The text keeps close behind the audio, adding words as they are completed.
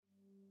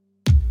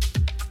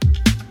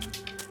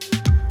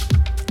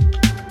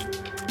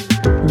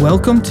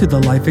Welcome to the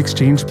Life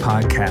Exchange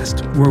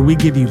Podcast, where we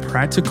give you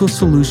practical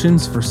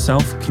solutions for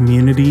self,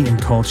 community,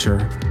 and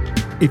culture.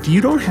 If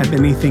you don't have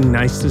anything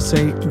nice to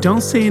say,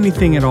 don't say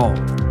anything at all.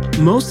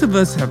 Most of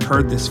us have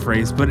heard this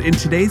phrase, but in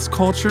today's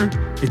culture,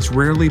 it's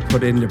rarely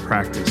put into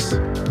practice.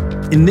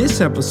 In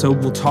this episode,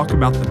 we'll talk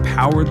about the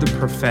power of the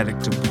prophetic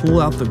to pull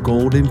out the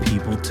gold in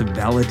people to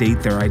validate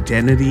their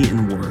identity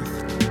and worth.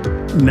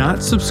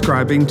 Not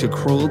subscribing to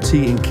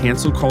cruelty and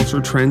cancel culture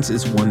trends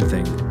is one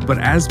thing, but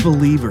as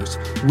believers,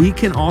 we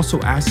can also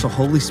ask the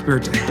Holy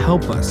Spirit to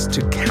help us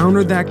to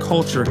counter that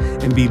culture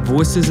and be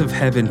voices of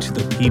heaven to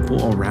the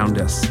people around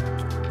us.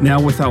 Now,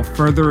 without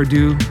further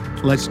ado,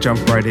 let's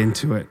jump right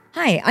into it.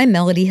 Hi, I'm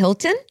Melody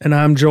Hilton. And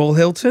I'm Joel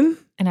Hilton.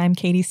 And I'm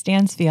Katie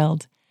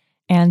Stansfield.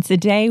 And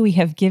today we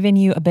have given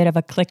you a bit of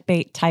a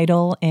clickbait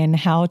title in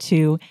how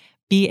to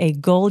be a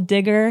gold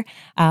digger.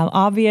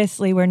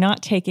 Obviously, we're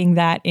not taking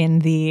that in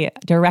the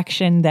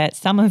direction that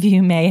some of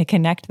you may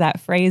connect that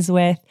phrase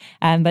with.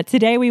 But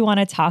today we want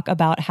to talk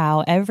about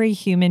how every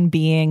human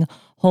being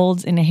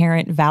holds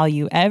inherent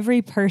value.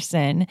 Every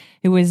person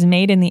who was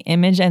made in the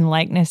image and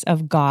likeness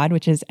of God,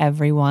 which is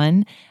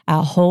everyone,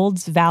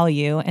 holds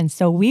value. And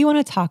so we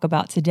want to talk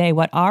about today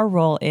what our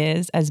role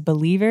is as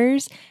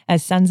believers,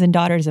 as sons and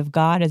daughters of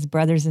God, as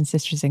brothers and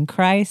sisters in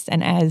Christ,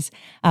 and as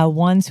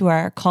ones who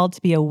are called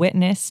to be a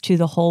witness to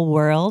the whole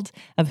world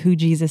of who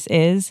Jesus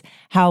is,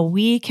 how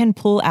we can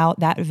pull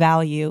out that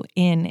value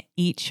in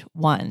each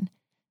one.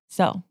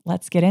 So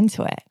let's get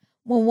into it.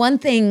 Well, one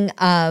thing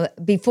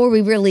before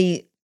we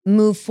really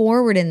move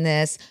forward in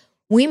this,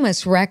 we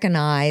must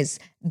recognize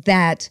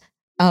that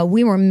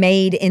we were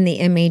made in the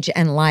image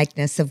and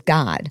likeness of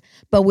God.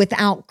 But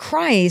without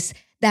Christ,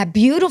 that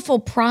beautiful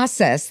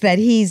process that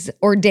He's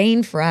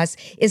ordained for us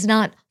is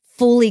not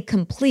fully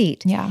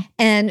complete. Yeah.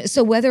 And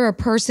so whether a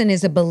person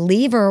is a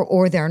believer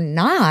or they're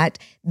not,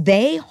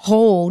 they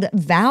hold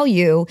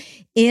value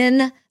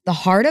in the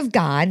heart of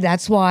God.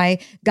 That's why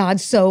God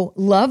so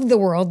loved the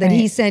world that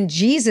He sent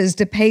Jesus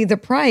to pay the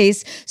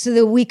price so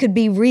that we could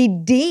be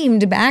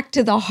redeemed back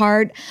to the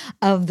heart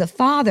of the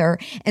Father.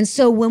 And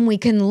so when we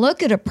can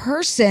look at a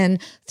person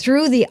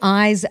through the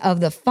eyes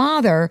of the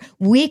Father,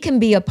 we can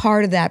be a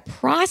part of that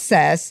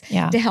process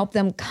to help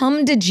them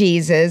come to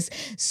Jesus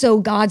so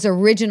God's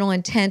original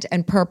intent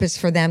and purpose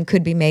for them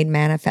could be made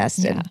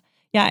manifested.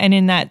 Yeah, and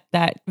in that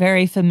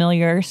very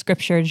familiar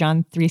scripture,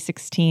 John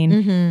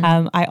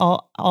 3:16, I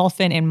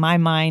often in my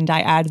mind, I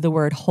add the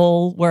word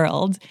whole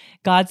world.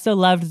 God so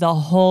loved the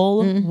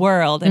whole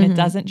world. And it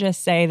doesn't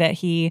just say that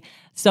He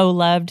so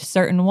loved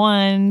certain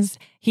ones.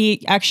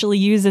 He actually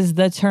uses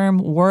the term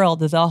world,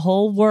 the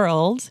whole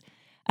world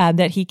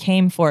that He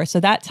came for.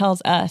 So that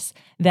tells us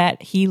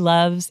that He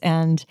loves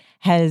and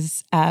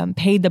has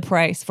paid the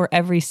price for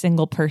every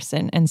single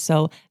person. And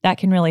so that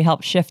can really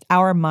help shift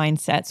our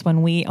mindsets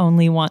when we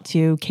only want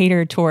to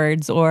cater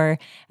towards or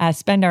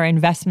spend our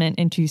investment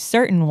into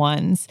certain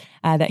ones,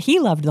 that He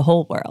loved the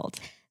whole world.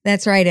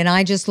 That's right. And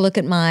I just look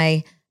at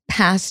my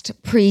past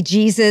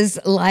pre-Jesus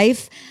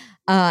life,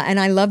 and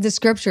I love the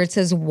scripture. It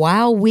says,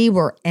 while we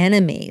were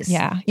enemies,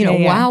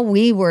 while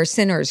we were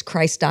sinners,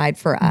 Christ died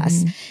for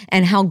us.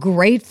 And how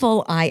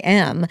grateful I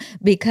am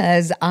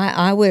because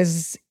I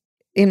was,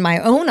 in my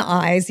own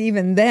eyes,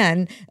 even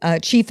then,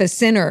 chief of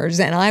sinners.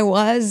 And I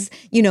was,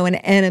 an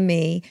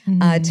enemy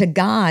to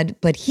God,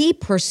 but He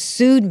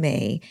pursued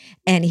me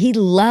and He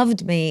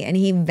loved me and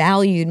He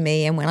valued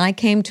me. And when I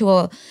came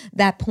to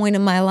that point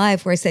in my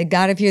life where I said,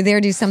 God, if you're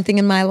there, do something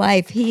in my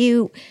life,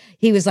 He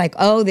was like,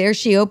 oh, there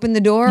she opened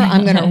the door.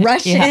 I'm going to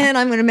rush in.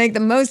 I'm going to make the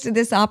most of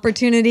this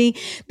opportunity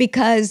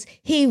because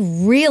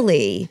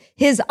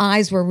His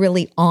eyes were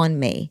really on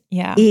me,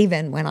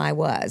 even when I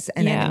was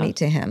an enemy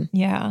to Him.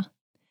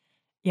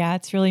 Yeah,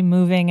 it's really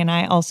moving. And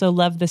I also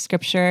love the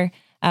scripture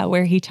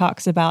where He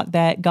talks about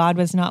that God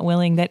was not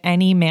willing that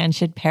any man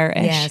should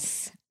perish.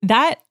 Yes.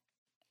 That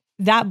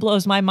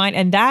blows my mind.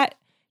 And that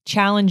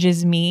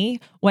challenges me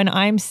when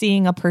I'm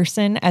seeing a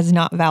person as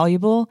not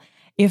valuable.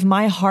 If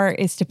my heart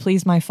is to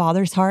please my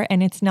Father's heart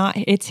and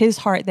it's His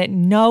heart that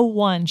no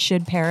one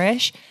should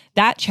perish,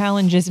 that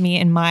challenges me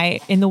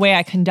in the way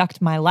I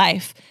conduct my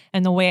life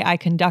and the way I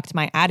conduct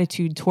my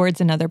attitude towards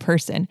another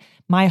person.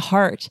 My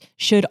heart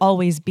should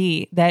always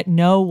be that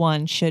no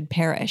one should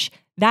perish.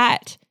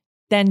 That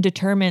then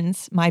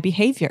determines my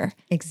behavior.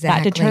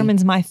 Exactly. That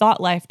determines my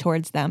thought life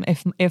towards them.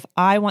 If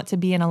I want to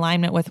be in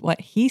alignment with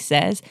what He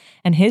says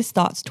and His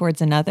thoughts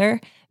towards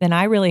another, then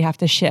I really have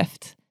to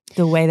shift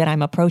the way that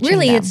I'm approaching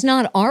them. It's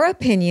not our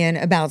opinion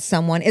about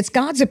someone, it's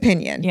God's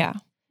opinion. Yeah.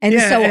 And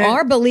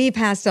our belief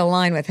has to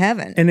align with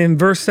heaven. And in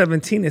verse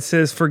 17, it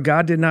says, for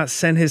God did not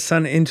send His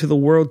Son into the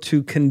world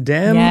to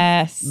condemn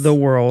the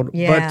world,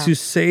 but to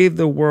save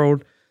the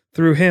world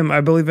through Him.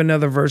 I believe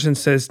another version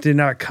says, did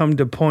not come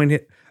to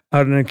point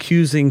out an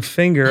accusing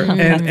finger.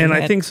 And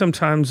I think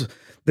sometimes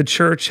the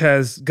church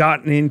has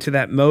gotten into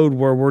that mode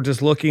where we're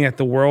just looking at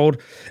the world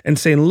and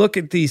saying, look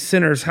at these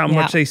sinners, how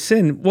much they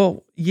sin.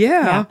 Well,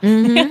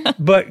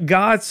 but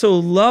God so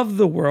loved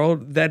the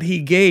world that He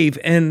gave.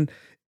 And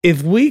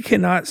if we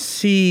cannot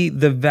see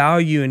the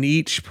value in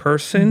each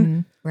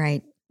person,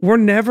 Right. we're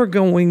never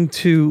going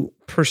to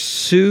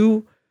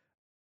pursue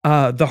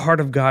the heart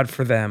of God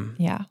for them.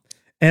 Yeah.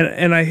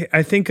 And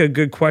I think a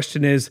good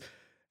question is,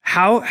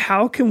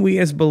 how can we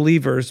as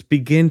believers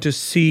begin to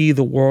see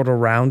the world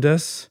around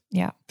us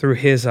through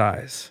his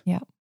eyes? Yeah.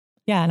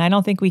 Yeah. And I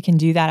don't think we can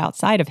do that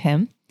outside of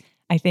him.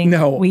 I think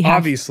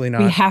obviously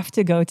not. We have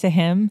to go to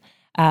him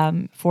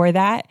for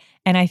that.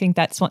 And I think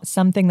that's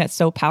something that's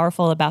so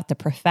powerful about the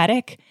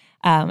prophetic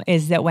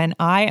is that when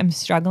I am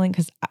struggling,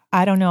 because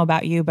I don't know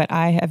about you, but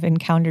I have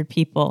encountered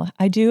people,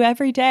 I do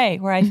every day,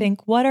 where I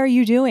think, what are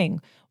you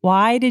doing?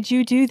 Why did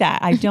you do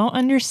that? I don't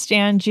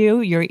understand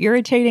you. You're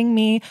irritating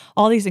me.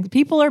 All these things.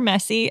 People are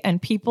messy,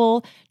 and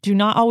people do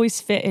not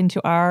always fit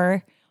into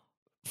our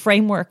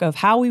framework of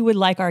how we would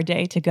like our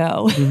day to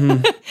go.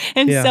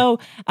 So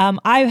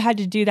I've had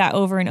to do that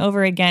over and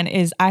over again.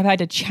 I've had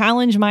to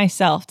challenge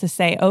myself to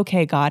say,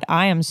 okay, God,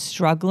 I am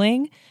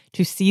struggling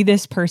to see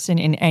this person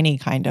in any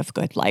kind of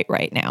good light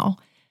right now.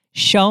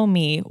 Show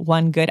me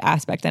one good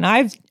aspect. And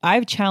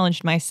I've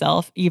challenged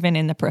myself, even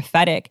in the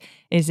prophetic,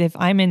 is if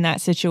I'm in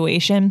that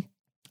situation,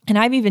 and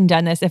I've even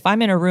done this, if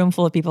I'm in a room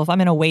full of people, if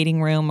I'm in a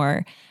waiting room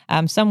or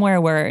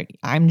somewhere where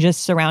I'm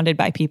just surrounded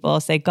by people,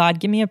 I'll say, God,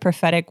 give me a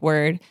prophetic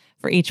word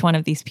for each one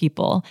of these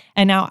people.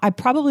 And now I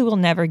probably will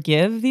never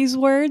give these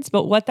words,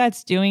 but what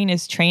that's doing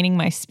is training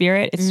my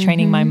spirit. It's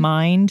training my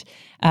mind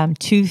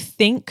to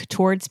think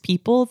towards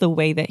people the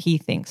way that he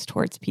thinks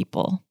towards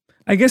people.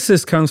 I guess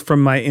this comes from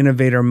my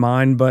innovator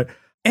mind, but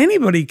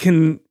anybody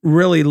can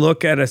really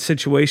look at a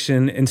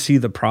situation and see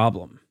the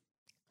problem.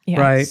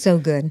 Yeah, right? So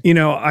good.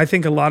 I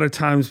think a lot of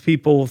times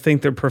people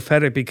think they're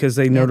prophetic because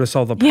they notice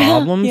all the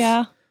problems.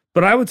 Yeah.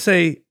 But I would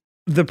say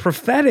the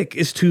prophetic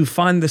is to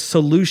find the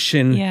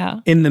solution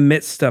in the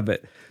midst of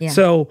it. Yeah.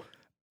 So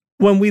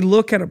when we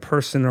look at a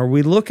person or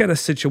we look at a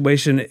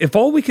situation, if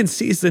all we can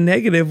see is the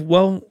negative,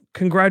 well,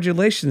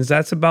 congratulations.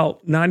 That's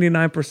about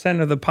 99%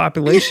 of the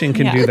population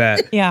can do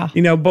that. Yeah.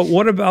 But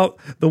what about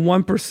the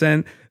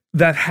 1%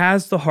 that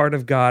has the heart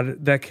of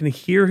God, that can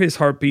hear his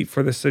heartbeat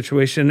for the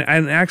situation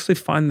and actually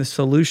find the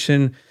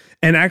solution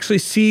and actually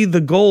see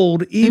the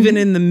gold even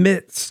in the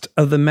midst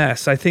of the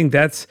mess? I think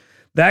that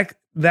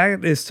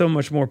is so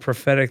much more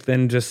prophetic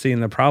than just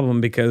seeing the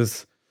problem,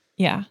 because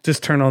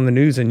just turn on the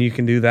news and you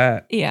can do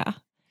that. Yeah.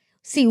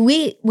 See,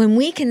 when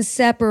we can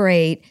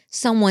separate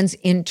someone's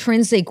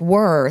intrinsic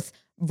worth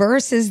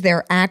versus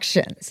their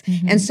actions.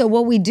 And so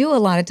what we do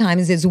a lot of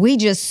times is we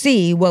just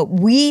see what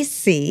we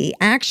see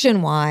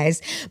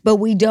action-wise, but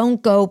we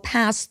don't go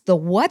past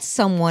what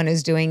someone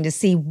is doing to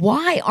see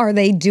why are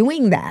they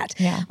doing that.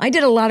 Yeah. I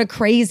did a lot of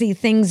crazy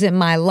things in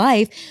my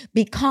life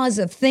because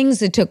of things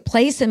that took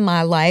place in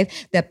my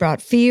life that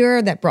brought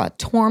fear, that brought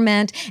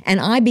torment,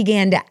 and I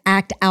began to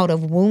act out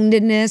of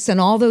woundedness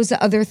and all those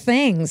other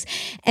things.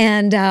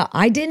 And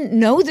I didn't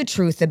know the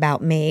truth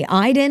about me.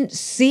 I didn't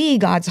see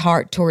God's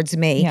heart towards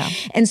me. Yeah.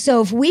 And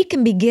so if we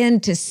can begin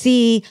to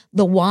see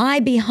the why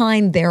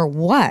behind their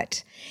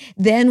what,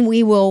 then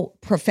we will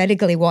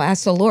prophetically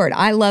ask the Lord.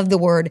 I love the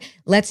word,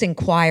 let's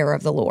inquire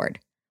of the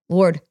Lord.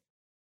 Lord,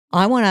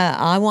 I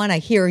want to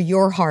hear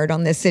your heart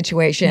on this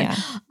situation. Yeah.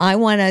 I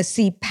want to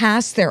see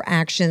past their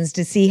actions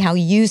to see how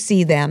you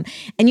see them.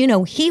 And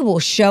he will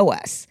show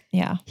us.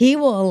 Yeah. He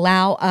will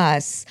allow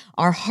us,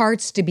 our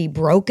hearts to be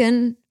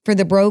broken for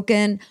the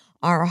broken,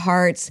 our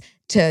hearts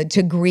to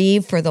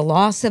grieve for the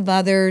loss of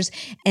others,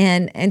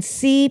 and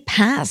see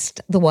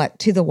past the what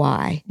to the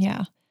why.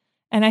 Yeah.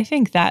 And I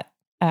think that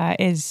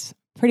is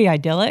pretty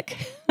idyllic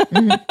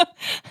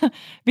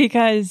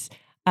because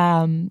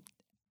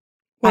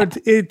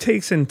it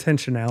takes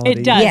intentionality.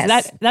 It does.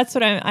 Yes. That's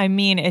what I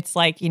mean. It's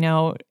like,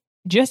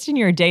 just in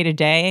your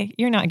day-to-day,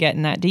 you're not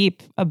getting that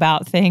deep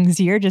about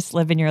things. You're just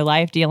living your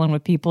life, dealing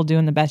with people,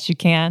 doing the best you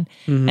can.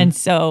 And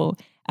so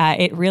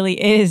it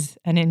really is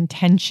an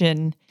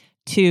intention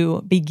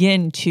to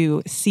begin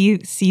to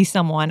see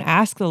someone,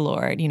 ask the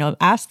Lord,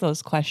 ask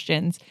those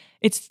questions.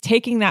 It's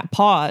taking that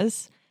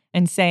pause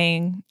and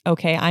saying,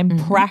 okay, I'm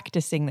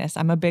practicing this.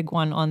 I'm a big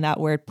one on that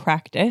word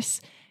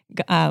practice.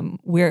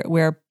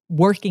 We're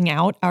working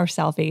out our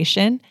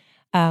salvation.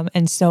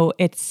 And so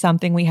it's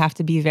something we have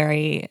to be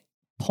very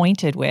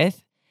pointed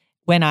with.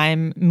 When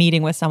I'm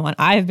meeting with someone,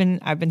 I've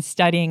been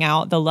studying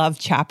out the love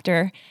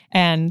chapter,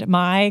 and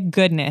my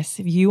goodness,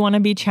 if you want to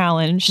be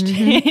challenged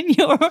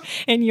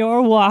in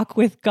your walk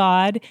with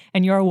God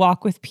and your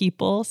walk with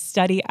people,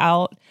 study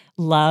out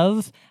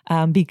love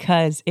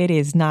because it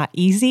is not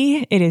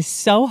easy. It is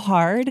so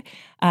hard.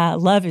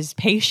 Love is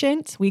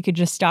patient. We could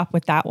just stop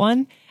with that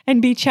one and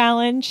be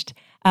challenged.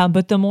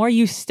 But the more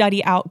you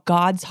study out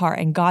God's heart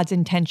and God's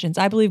intentions,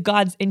 I believe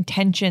God's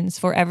intentions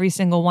for every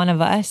single one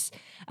of us,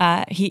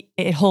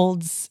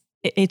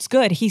 it's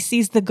good. He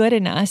sees the good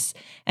in us.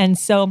 And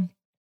so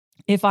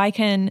if I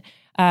can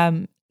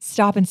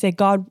stop and say,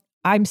 God,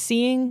 I'm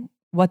seeing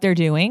what they're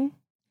doing.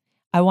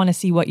 I want to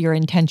see what your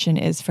intention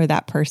is for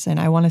that person.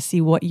 I want to see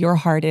what your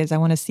heart is. I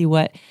want to see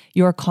what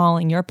your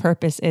calling, your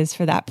purpose is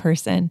for that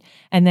person.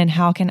 And then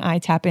how can I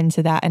tap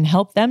into that and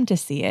help them to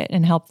see it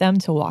and help them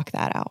to walk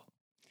that out?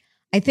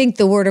 I think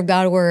the Word of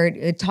God, where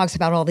it talks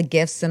about all the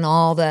gifts and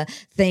all the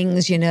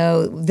things,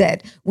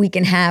 that we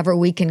can have or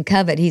we can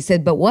covet. He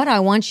said, but what I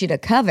want you to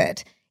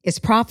covet is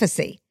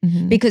prophecy,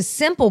 because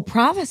simple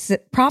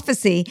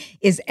prophecy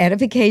is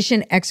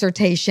edification,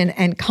 exhortation,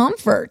 and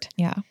comfort.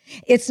 Yeah.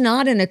 It's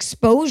not an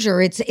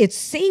exposure. It's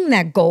seeing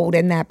that gold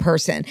in that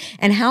person.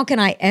 And how can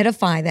I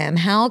edify them?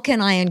 How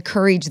can I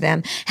encourage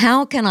them?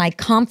 How can I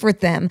comfort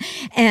them?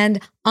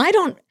 And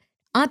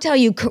I'll tell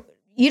you,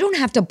 you don't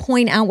have to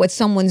point out what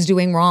someone's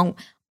doing wrong.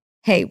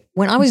 Hey,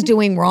 when I was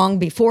doing wrong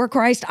before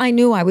Christ, I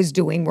knew I was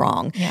doing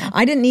wrong. Yeah.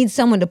 I didn't need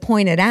someone to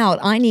point it out.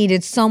 I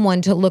needed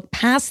someone to look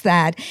past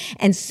that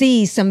and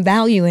see some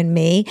value in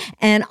me.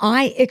 And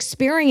I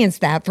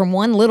experienced that from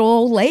one little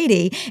old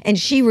lady, and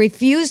she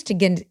refused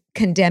to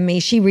condemn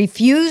me. She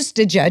refused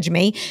to judge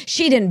me.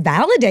 She didn't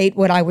validate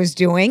what I was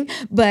doing,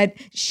 but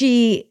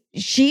she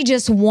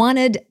just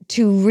wanted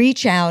to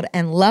reach out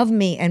and love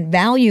me and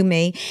value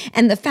me.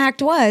 And the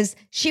fact was,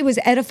 she was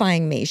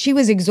edifying me. She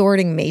was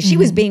exhorting me. She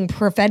was being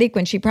prophetic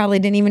when she probably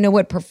didn't even know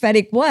what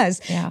prophetic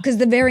was, because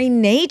the very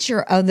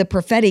nature of the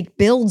prophetic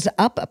builds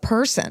up a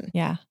person.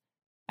 Yeah.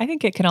 I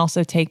think it can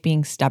also take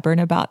being stubborn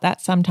about that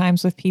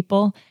sometimes with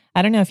people.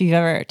 I don't know if you've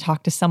ever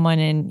talked to someone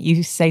and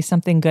you say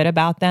something good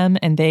about them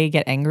and they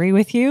get angry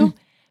with you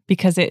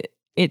because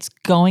it's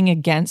going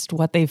against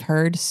what they've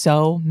heard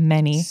so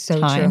many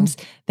times.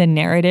 True. The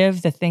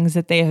narrative, the things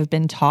that they have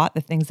been taught,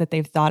 the things that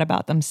they've thought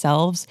about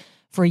themselves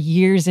for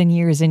years and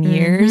years and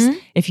years.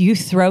 If you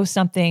throw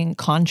something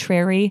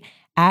contrary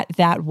at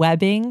that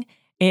webbing,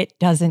 it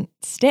doesn't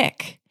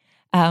stick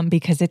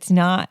because it's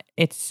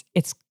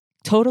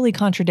totally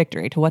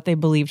contradictory to what they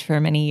believed for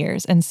many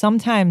years. And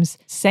sometimes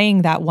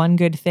saying that one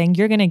good thing,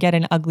 you're going to get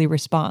an ugly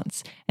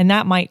response. And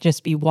that might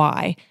just be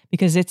why,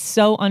 because it's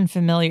so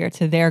unfamiliar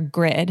to their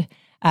grid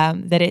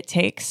that it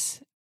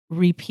takes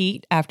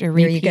repeat after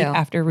repeat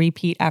after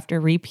repeat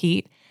after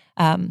repeat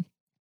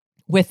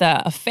with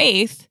a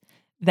faith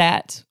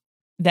that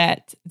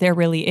there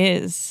really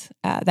is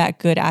that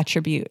good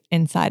attribute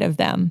inside of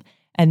them.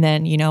 And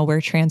then,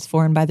 we're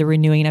transformed by the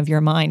renewing of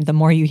your mind. The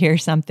more you hear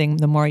something,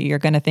 the more you're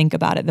going to think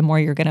about it, the more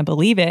you're going to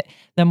believe it,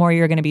 the more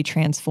you're going to be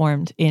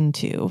transformed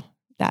into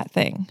that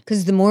thing.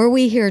 Because the more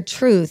we hear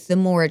truth, the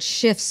more it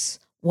shifts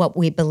what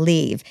we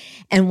believe.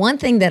 And one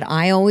thing that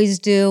I always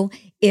do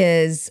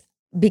is,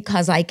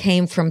 because I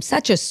came from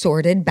such a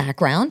sordid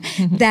background,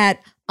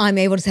 that I'm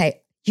able to say,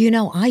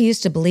 I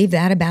used to believe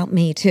that about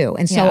me too.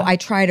 And so I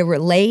try to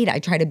relate. I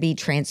try to be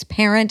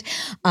transparent.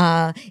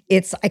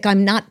 It's like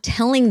I'm not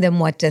telling them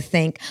what to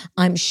think.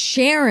 I'm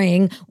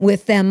sharing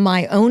with them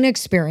my own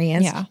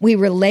experience. Yeah. We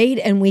relate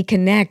and we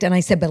connect. And I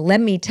said, but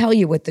let me tell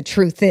you what the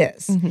truth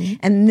is.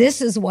 And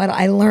this is what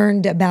I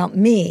learned about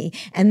me.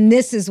 And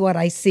this is what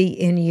I see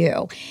in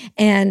you.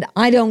 And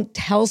I don't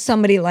tell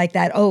somebody like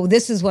that, oh,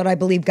 this is what I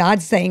believe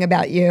God's saying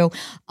about you.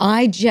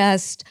 I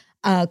just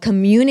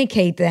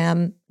communicate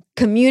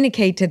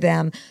to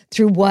them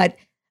through what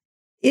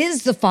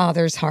is the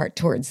Father's heart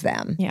towards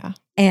them. Yeah.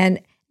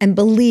 And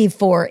believe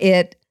for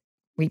it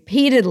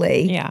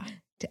repeatedly. Yeah.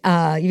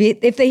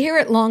 If they hear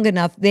it long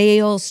enough,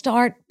 they'll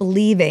start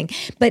believing.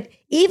 But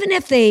even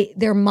if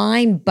their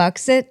mind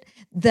bucks it,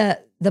 the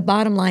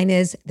bottom line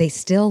is they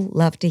still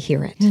love to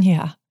hear it.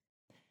 Yeah.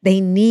 They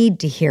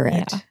need to hear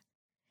it.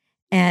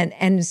 Yeah.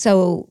 And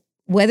so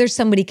whether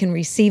somebody can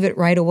receive it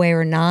right away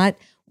or not,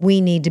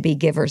 we need to be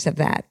givers of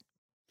that.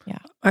 Yeah.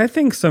 I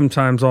think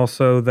sometimes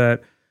also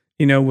that,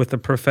 with the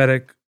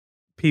prophetic,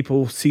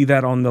 people see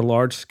that on the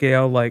large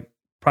scale, like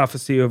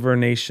prophecy over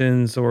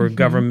nations or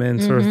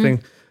governments or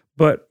things.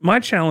 But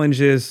my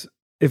challenge is,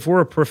 if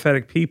we're a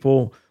prophetic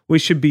people, we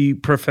should be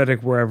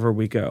prophetic wherever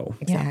we go.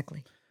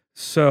 Exactly.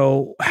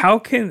 So how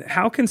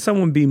can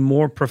someone be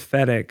more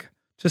prophetic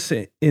just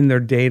in their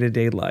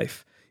day-to-day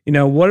life?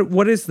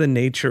 What is the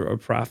nature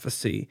of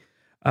prophecy?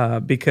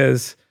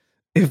 Because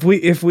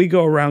if we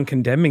go around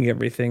condemning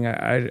everything,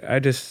 I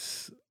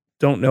just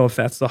don't know if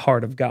that's the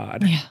heart of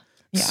God. Yeah.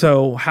 Yeah.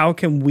 So how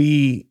can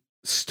we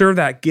stir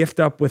that gift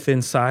up within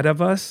inside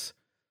of us,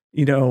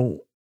 even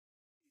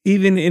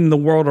in the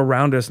world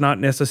around us, not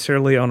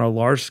necessarily on a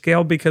large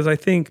scale, because I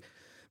think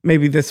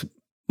maybe this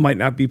might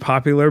not be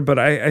popular, but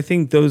I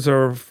think those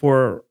are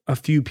for a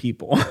few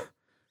people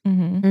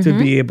to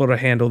be able to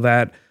handle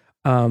that.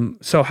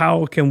 So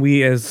how can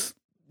we, as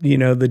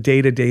the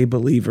day-to-day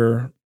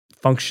believer,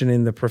 function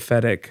in the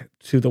prophetic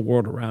to the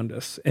world around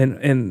us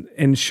and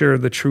ensure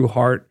the true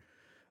heart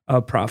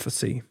of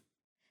prophecy?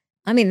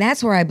 I mean,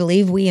 that's where I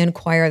believe we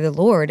inquire the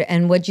Lord.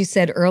 And what you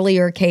said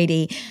earlier,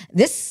 Katie,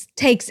 this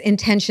takes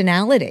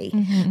intentionality.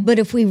 But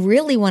if we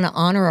really want to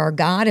honor our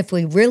God, if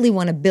we really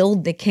want to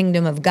build the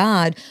kingdom of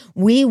God,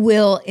 we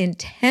will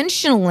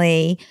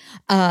intentionally,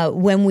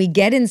 when we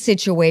get in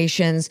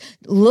situations,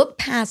 look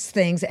past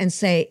things and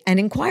say, and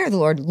inquire the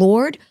Lord,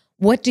 Lord,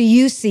 what do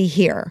you see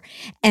here?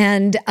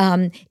 And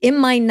it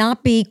might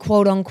not be,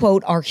 quote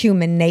unquote, our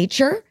human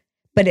nature,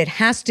 but it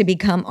has to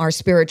become our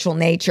spiritual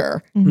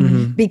nature.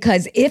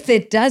 Because if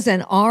it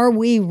doesn't, are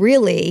we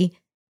really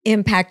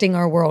impacting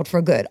our world for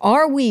good?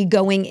 Are we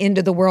going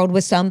into the world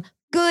with some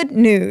good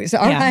news.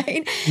 All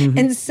right. Mm-hmm.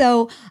 And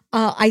so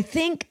I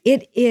think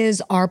it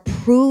is our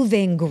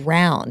proving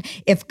ground.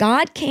 If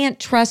God can't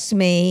trust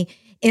me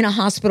in a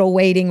hospital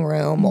waiting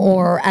room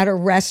or at a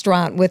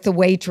restaurant with the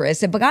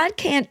waitress, if God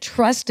can't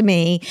trust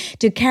me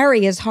to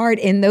carry his heart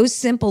in those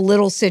simple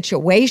little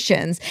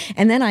situations,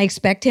 and then I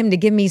expect him to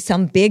give me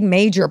some big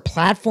major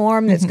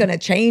platform that's going to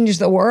change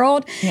the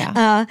world.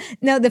 Yeah.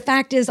 No, the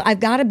fact is I've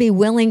got to be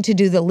willing to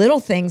do the little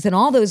things, and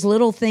all those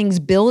little things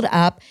build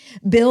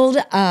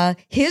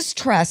his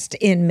trust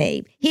in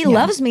me. He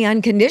loves me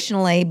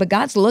unconditionally, but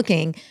God's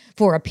looking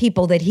for a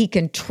people that he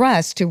can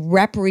trust to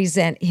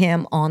represent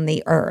him on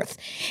the earth.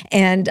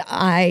 And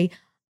I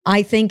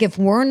think if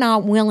we're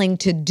not willing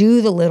to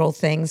do the little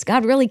things,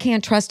 God really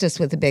can't trust us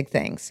with the big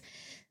things.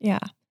 Yeah.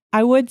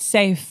 I would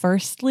say,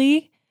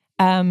 firstly,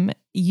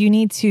 you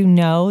need to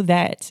know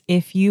that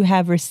if you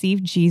have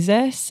received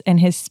Jesus and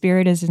his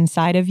Spirit is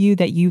inside of you,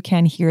 that you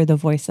can hear the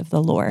voice of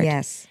the Lord.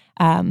 Yes.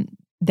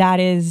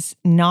 That is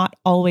not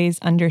always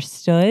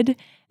understood.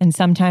 And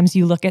sometimes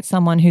you look at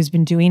someone who's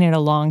been doing it a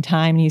long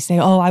time and you say,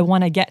 oh, I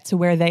want to get to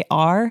where they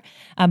are.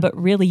 But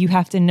really, you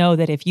have to know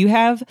that if you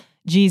have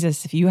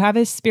Jesus, if you have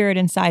his Spirit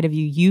inside of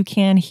you, you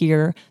can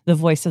hear the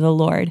voice of the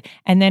Lord.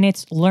 And then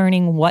it's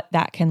learning what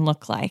that can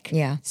look like.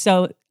 Yeah.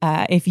 So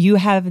if you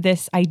have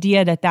this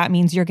idea that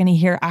means you're going to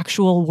hear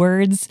actual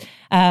words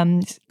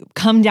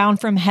come down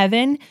from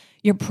heaven,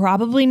 you're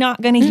probably not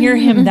going to hear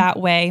him that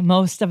way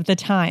most of the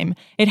time.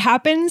 It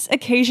happens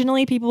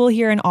occasionally. People will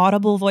hear an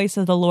audible voice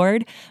of the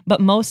Lord,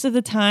 but most of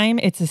the time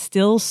it's a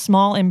still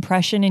small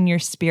impression in your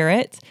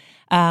spirit.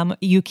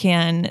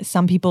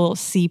 Some people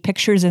see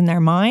pictures in their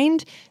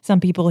mind.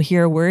 Some people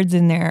hear words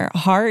in their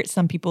heart.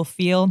 Some people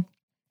feel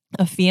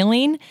a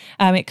feeling.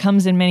 It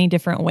comes in many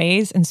different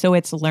ways. And so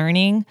it's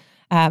learning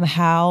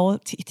how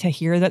to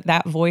hear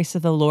that voice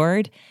of the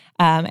Lord.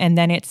 And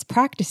then it's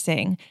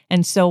practicing.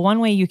 And so one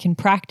way you can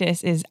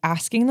practice is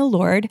asking the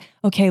Lord,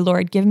 okay,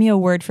 Lord, give me a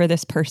word for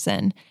this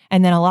person.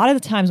 And then a lot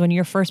of the times when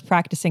you're first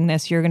practicing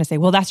this, you're going to say,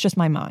 well, that's just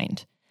my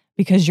mind,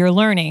 because you're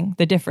learning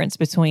the difference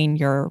between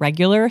your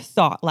regular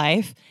thought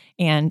life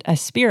and a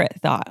spirit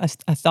thought,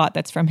 a thought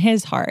that's from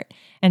his heart.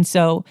 And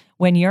so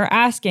when you're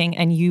asking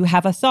and you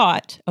have a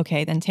thought,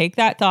 okay, then take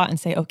that thought and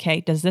say,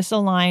 okay, does this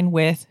align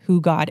with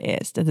who God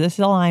is? Does this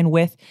align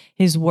with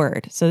his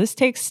word? So this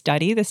takes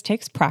study, this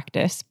takes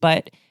practice,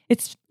 but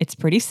it's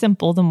pretty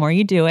simple the more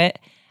you do it.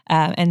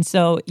 And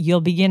so you'll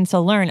begin to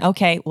learn,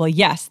 okay, well,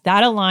 yes,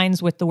 that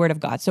aligns with the word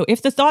of God. So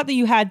if the thought that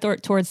you had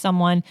towards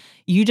someone,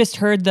 you just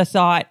heard the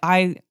thought,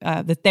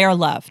 that they're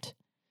loved.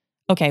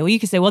 Okay, well, you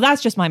can say, well,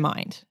 that's just my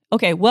mind.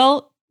 Okay,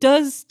 well,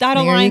 does that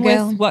align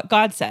with what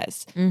God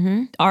says?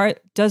 Mm-hmm.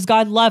 Does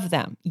God love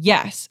them?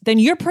 Yes. Then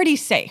you're pretty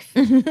safe.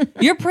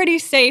 You're pretty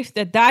safe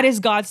that is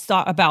God's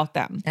thought about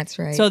them. That's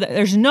right. So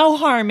there's no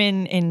harm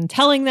in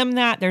telling them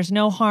that. There's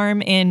no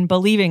harm in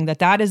believing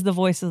that is the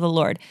voice of the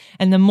Lord.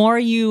 And the more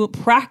you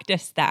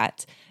practice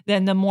that,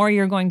 then the more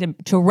you're going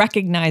to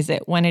recognize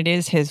it when it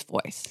is his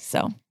voice.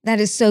 So that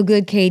is so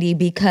good, Katie,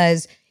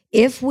 because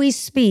if we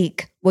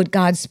speak what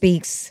God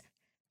speaks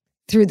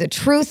through the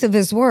truth of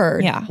his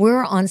word,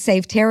 we're on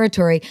safe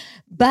territory.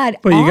 But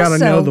you got to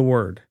know the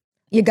word.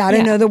 You got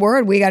to know the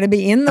word. We got to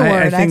be in the word.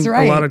 I That's think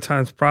right. A lot of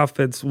times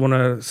prophets want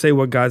to say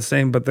what God's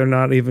saying, but they're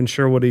not even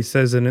sure what he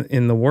says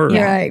in the word.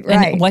 Yeah. Right.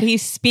 And what he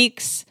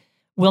speaks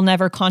will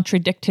never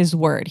contradict his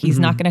word. He's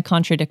not going to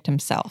contradict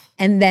himself.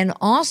 And then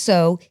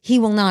also, he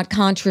will not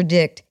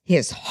contradict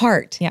his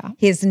heart,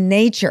 his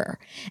nature.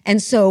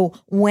 And so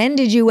when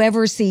did you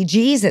ever see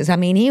Jesus? I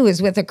mean, he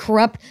was with a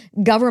corrupt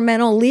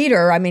governmental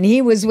leader. I mean,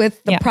 he was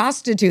with the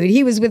prostitute.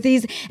 He was with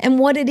these. And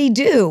what did he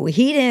do?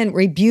 He didn't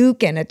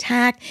rebuke and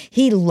attack.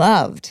 He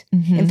loved.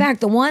 Mm-hmm. In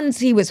fact, the ones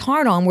he was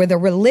hard on were the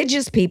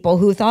religious people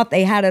who thought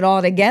they had it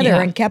all together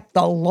and kept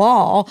the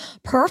law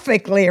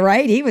perfectly,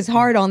 right? He was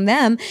hard on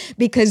them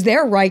because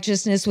their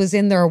righteousness was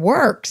in their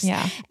works.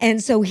 Yeah.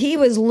 And so he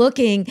was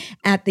looking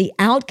at the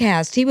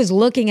outcast. He was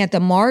looking at the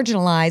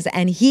marginalized,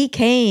 and he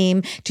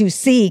came to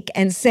seek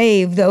and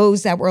save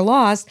those that were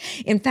lost.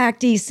 In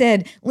fact, he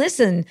said,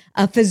 listen,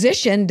 a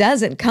physician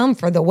doesn't come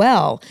for the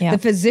well. The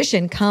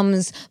physician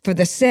comes for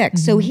the sick.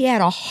 So he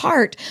had a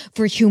heart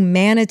for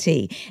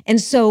humanity. And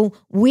so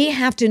we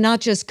have to not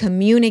just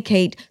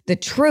communicate the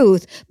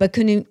truth, but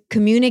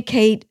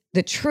communicate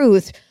the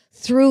truth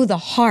through the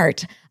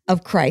heart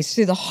of Christ,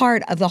 through the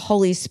heart of the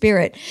Holy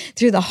Spirit,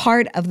 through the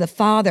heart of the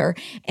Father.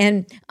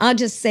 And I'll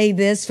just say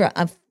this, for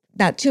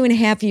about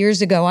 2.5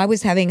 years ago, I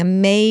was having a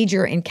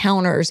major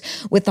encounters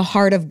with the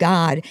heart of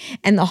God.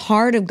 And the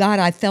heart of God,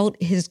 I felt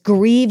his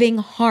grieving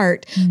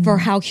heart for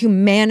how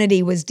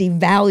humanity was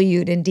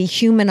devalued and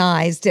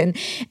dehumanized,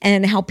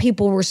 and how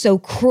people were so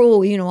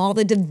cruel, all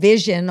the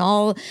division,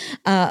 all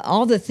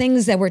the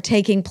things that were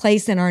taking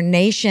place in our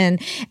nation,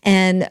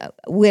 and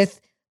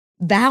with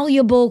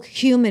valuable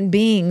human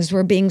beings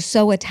were being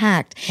so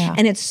attacked.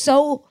 And it's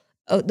so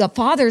the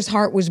Father's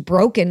heart was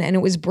broken, and it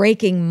was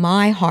breaking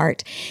my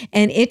heart.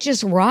 And it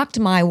just rocked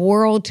my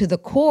world to the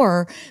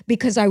core,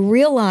 because I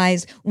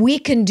realized we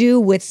can do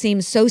what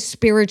seems so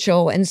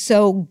spiritual and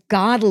so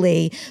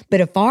godly,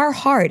 but if our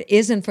heart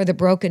isn't for the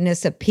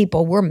brokenness of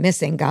people, we're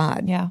missing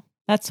God. Yeah.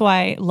 That's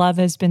why love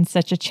has been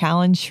such a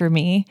challenge for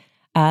me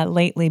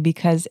lately,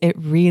 because it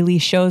really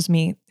shows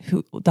me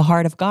the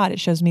heart of God. It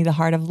shows me the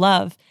heart of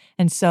love.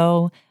 And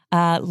so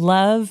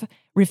love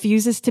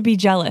refuses to be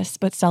jealous,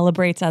 but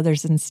celebrates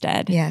others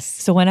instead. Yes.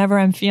 So whenever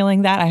I'm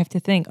feeling that, I have to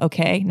think,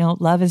 okay, no,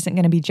 love isn't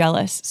going to be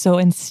jealous. So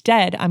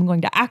instead, I'm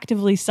going to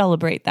actively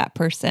celebrate that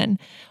person.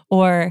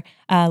 Or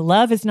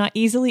love is not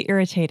easily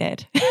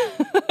irritated.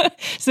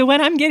 So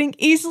when I'm getting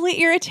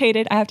easily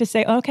irritated, I have to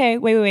say, okay,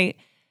 wait.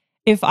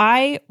 If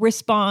I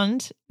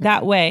respond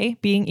that way,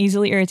 being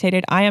easily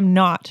irritated, I am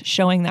not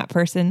showing that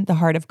person the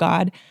heart of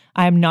God.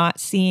 I am not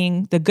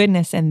seeing the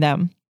goodness in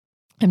them.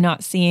 I'm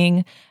not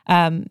seeing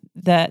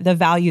the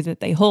value that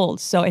they hold.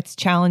 So it's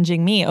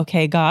challenging me.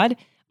 Okay, God,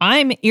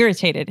 I'm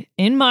irritated.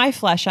 In my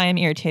flesh, I am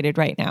irritated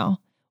right now.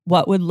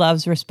 What would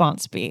love's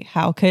response be?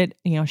 How could,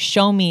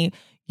 show me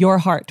your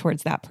heart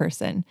towards that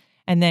person?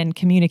 And then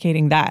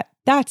communicating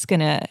that's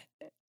going to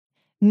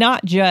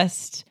not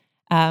just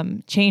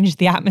change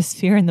the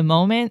atmosphere in the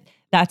moment.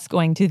 That's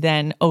going to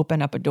then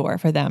open up a door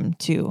for them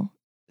to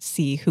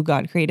see who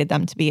God created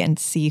them to be and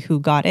see who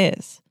God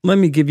is. Let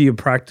me give you a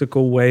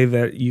practical way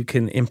that you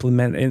can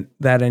implement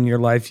that in your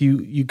life.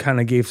 You kind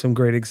of gave some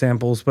great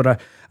examples,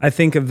 but I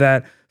think of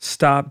that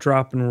stop,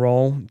 drop, and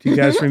roll. Do you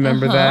guys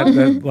remember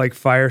that like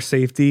fire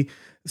safety?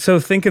 So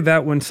think of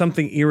that when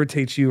something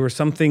irritates you or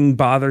something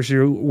bothers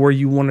you where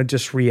you want to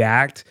just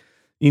react,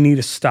 you need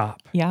to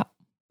stop. Yeah.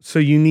 So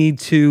you need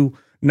to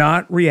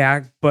not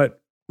react,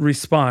 but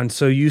respond.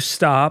 So you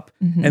stop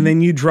and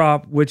then you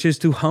drop, which is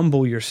to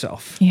humble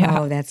yourself. Yeah.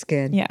 Oh, that's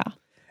good. Yeah.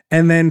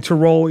 And then to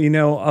roll,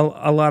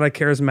 a lot of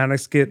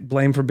charismatics get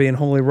blamed for being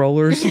holy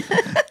rollers.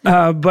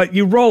 But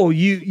you roll,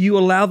 you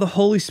allow the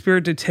Holy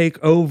Spirit to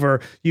take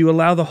over. You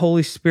allow the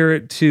Holy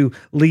Spirit to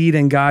lead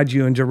and guide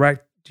you and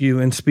direct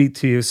you and speak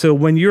to you. So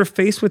when you're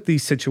faced with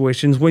these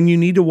situations, when you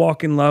need to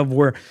walk in love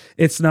where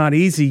it's not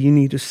easy, you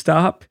need to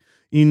stop,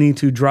 you need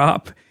to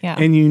drop,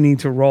 and you need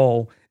to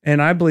roll. And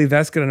I believe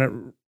that's going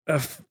to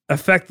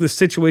affect the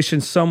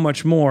situation so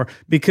much more,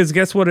 because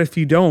guess what? If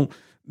you don't,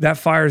 that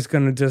fire is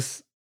going to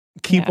just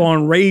keep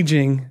on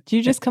raging. Did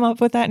you just come up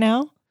with that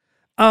now?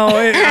 Oh,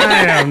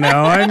 I don't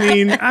know. I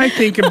mean, I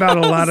think about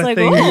a lot of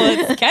things. Oh,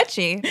 it's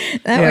catchy.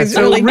 That was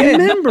really good.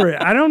 Remember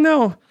it. I don't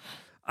know.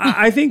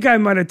 I think I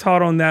might have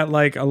taught on that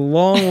like a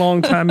long,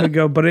 long time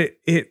ago, but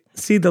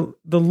the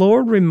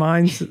Lord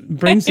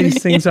brings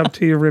these things up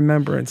to your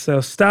remembrance.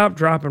 So stop,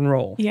 drop, and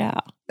roll. Yeah.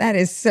 That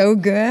is so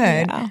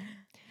good.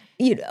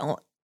 Yeah.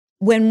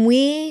 When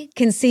we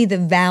can see the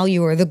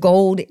value or the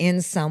gold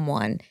in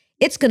someone,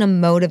 it's going to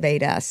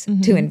motivate us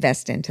to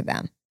invest into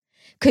them,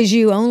 because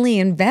you only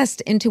invest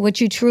into what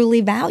you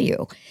truly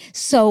value.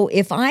 So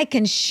if I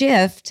can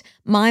shift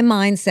my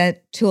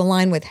mindset to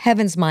align with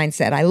heaven's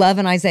mindset. I love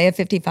in Isaiah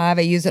 55,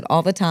 I use it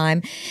all the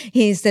time.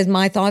 He says,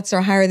 my thoughts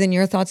are higher than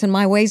your thoughts and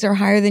my ways are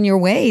higher than your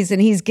ways.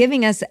 And he's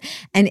giving us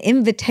an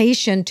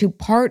invitation to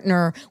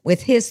partner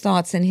with his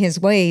thoughts and his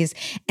ways.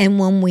 And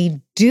when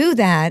we do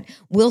that,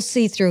 we'll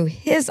see through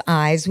his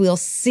eyes, we'll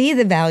see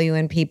the value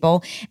in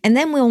people, and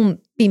then we'll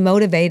be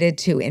motivated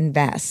to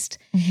invest.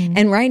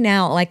 And right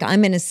now, like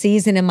I'm in a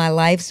season in my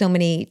life, so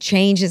many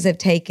changes have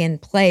taken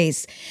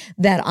place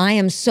that I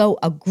am so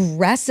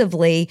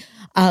aggressively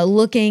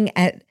looking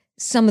at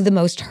some of the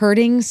most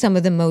hurting, some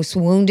of the most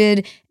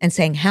wounded, and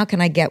saying, how can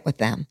I get with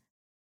them?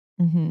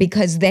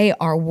 Because they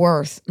are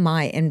worth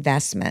my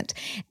investment.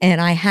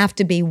 And I have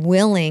to be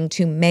willing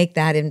to make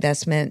that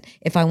investment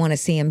if I want to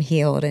see them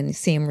healed and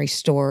see them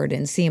restored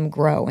and see them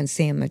grow and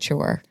see them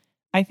mature.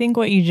 I think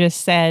what you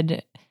just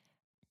said,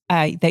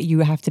 that you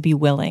have to be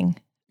willing.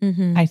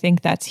 I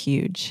think that's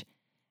huge,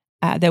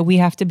 that we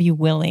have to be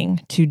willing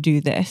to do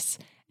this.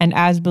 And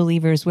as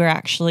believers, we're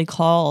actually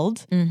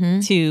called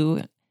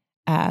to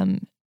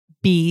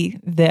be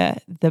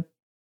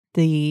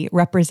the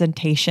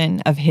representation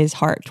of his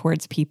heart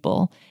towards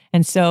people.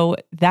 And so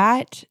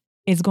that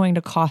is going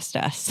to cost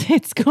us.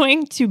 It's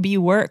going to be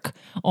work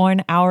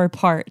on our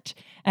part.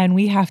 And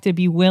we have to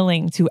be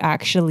willing to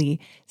actually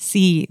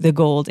see the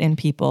gold in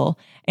people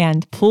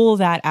and pull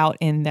that out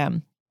in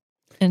them.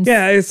 And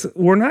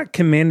we're not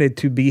commanded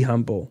to be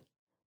humble.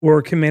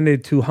 We're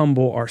commanded to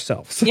humble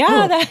ourselves.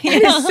 Yeah, that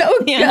is so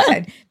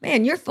good.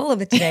 Man, you're full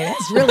of it today.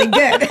 That's really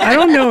good. I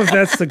don't know if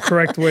that's the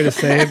correct way to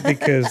say it,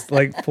 because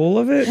like full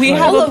of it. We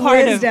have a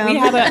part of we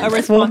have a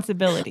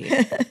responsibility.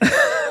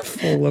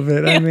 Full of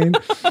it. I mean,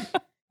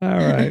 all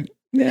right.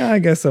 Yeah, I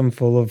guess I'm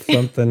full of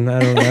something. I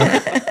don't know.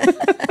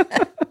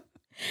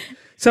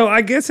 So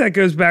I guess that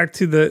goes back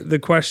to the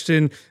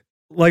question,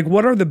 like,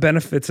 what are the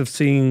benefits of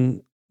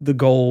seeing the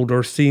gold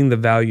or seeing the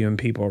value in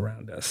people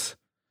around us?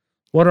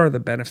 What are the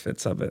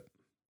benefits of it?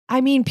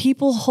 I mean,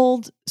 people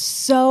hold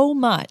so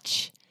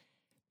much.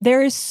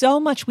 There is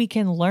so much we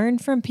can learn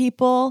from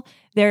people.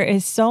 There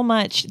is so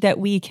much that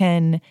we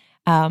can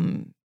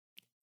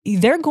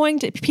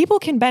people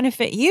can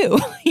benefit you.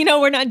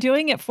 We're not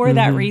doing it for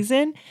that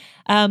reason.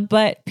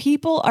 But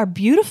people are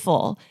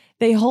beautiful.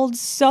 They hold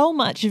so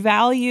much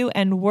value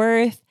and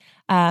worth.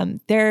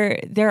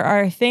 There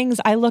are things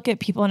I look at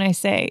people and I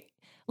say,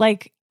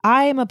 like,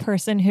 I am a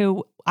person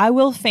who I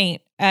will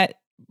faint at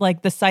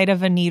like the sight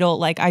of a needle.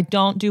 Like, I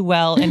don't do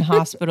well in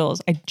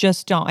hospitals. I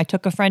just don't. I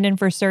took a friend in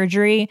for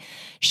surgery.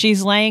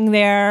 She's laying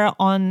there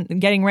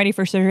getting ready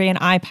for surgery and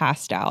I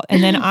passed out.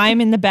 And then I'm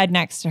in the bed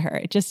next to her.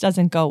 It just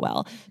doesn't go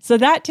well. So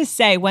that to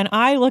say, when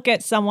I look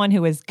at someone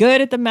who is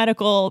good at the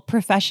medical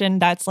profession,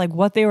 that's like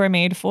what they were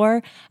made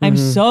for. I'm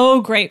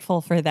so grateful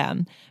for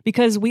them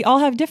because we all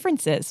have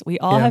differences. We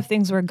all have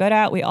things we're good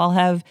at. We all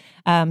have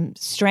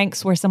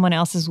strengths where someone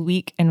else is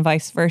weak and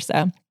vice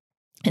versa.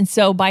 And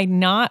so by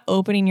not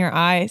opening your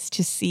eyes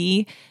to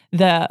see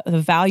the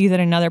value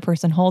that another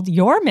person holds,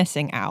 you're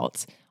missing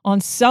out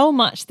on so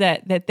much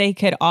that they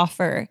could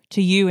offer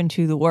to you and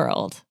to the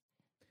world.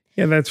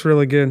 Yeah, that's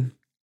really good.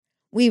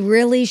 We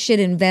really should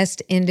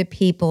invest into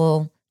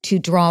people to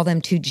draw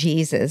them to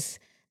Jesus,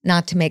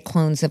 not to make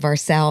clones of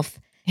ourselves,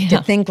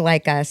 to think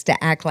like us,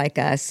 to act like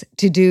us,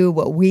 to do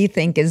what we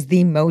think is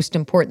the most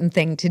important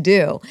thing to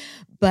do,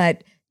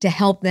 but to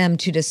help them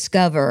to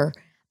discover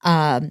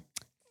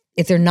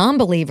if they're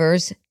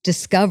non-believers,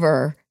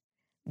 discover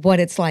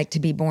what it's like to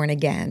be born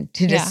again,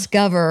 to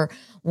discover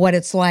what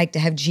it's like to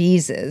have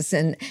Jesus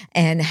and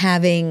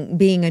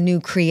being a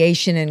new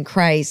creation in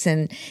Christ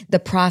and the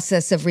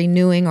process of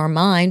renewing our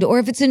mind. Or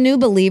if it's a new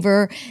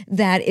believer,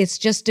 that it's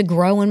just to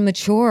grow and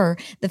mature.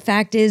 The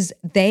fact is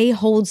they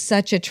hold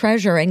such a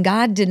treasure, and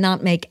God did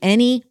not make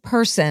any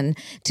person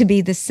to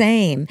be the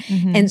same.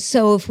 And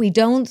so if we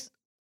don't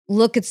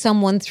look at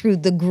someone through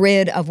the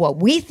grid of what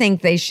we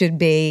think they should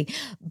be,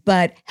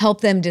 but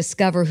help them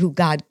discover who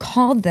God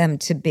called them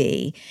to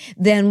be,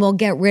 then we'll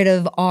get rid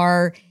of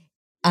our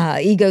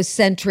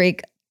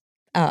egocentric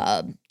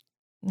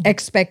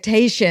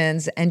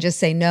expectations and just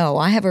say, no,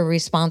 I have a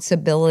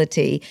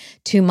responsibility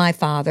to my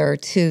Father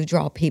to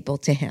draw people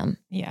to him.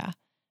 Yeah.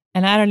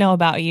 And I don't know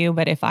about you,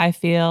 but if I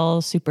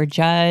feel super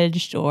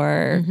judged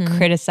or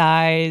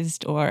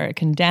criticized or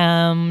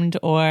condemned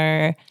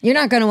or... You're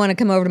not going to want to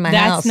come over to my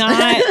house.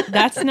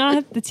 That's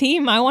not the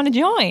team I want to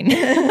join.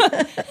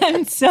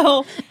 And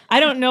so I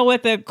don't know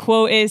what the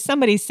quote is.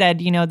 Somebody said,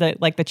 that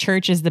like the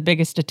church is the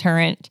biggest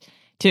deterrent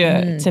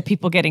to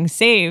people getting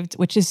saved,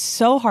 which is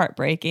so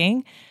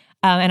heartbreaking.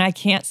 And I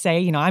can't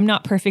say, I'm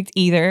not perfect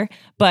either,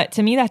 but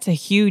to me, that's a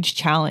huge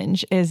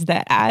challenge is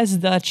that as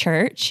the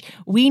church,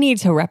 we need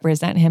to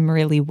represent him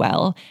really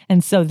well.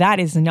 And so that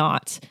is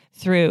not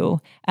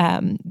through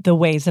the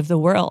ways of the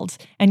world.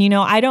 And,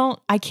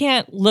 I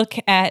can't look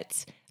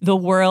at the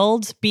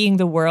world being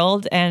the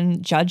world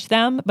and judge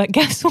them. But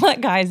guess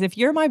what, guys? If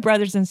you're my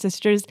brothers and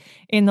sisters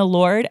in the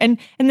Lord, and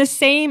the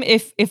same,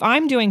 if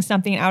I'm doing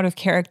something out of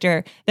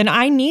character, then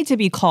I need to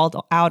be called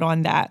out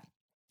on that.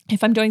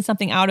 If I'm doing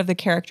something out of the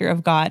character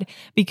of God,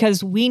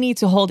 because we need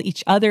to hold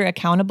each other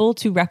accountable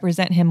to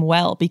represent him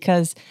well,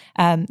 because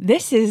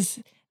this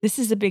is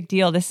a big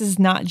deal. This is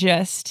not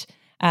just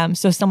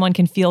so someone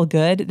can feel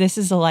good. This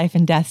is a life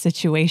and death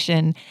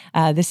situation.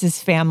 This is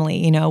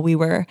family. We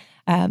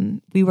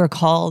were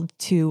called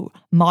to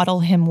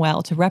model him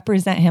well, to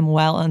represent him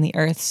well on the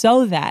earth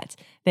so that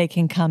they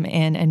can come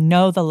in and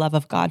know the love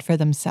of God for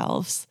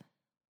themselves.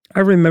 I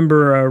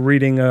remember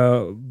reading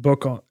a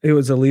book. It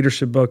was a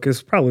leadership book.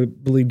 It's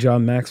probably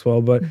John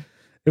Maxwell, but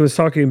it was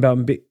talking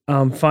about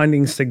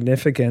finding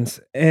significance.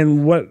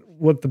 And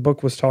what the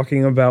book was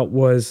talking about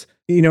was,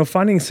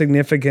 finding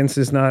significance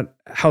is not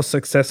how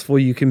successful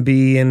you can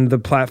be in the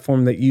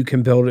platform that you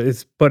can build.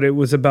 But it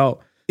was about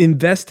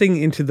investing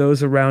into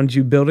those around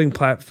you, building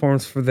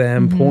platforms for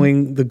them,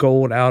 pulling the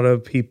gold out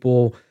of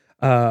people,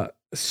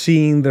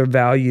 seeing their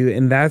value.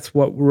 And that's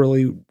what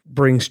really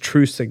brings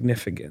true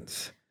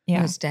significance.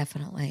 Yeah. Most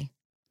definitely.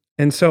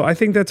 And so I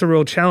think that's a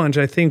real challenge.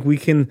 I think we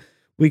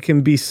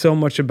can be so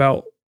much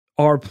about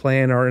our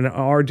plan or in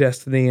our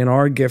destiny and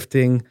our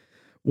gifting,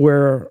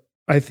 where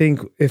I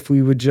think if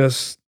we would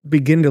just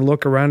begin to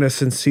look around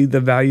us and see the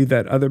value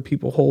that other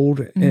people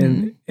hold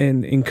and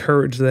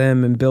encourage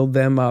them and build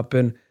them up.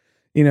 And,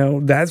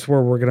 that's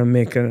where we're going to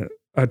make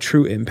a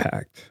true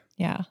impact.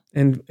 Yeah.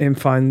 And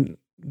find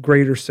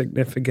greater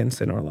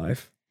significance in our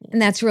life.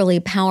 And that's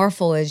really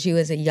powerful as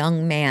a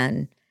young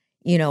man,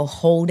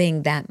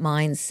 holding that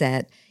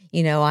mindset.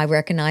 I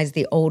recognize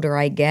the older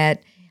I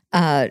get,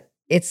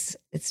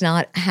 it's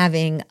not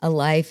having a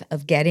life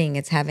of getting,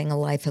 it's having a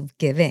life of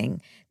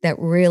giving that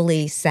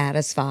really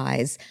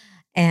satisfies.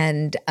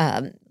 And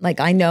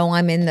I know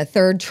I'm in the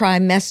third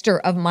trimester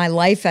of my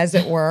life, as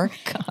it were.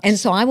 And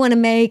so I want to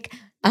make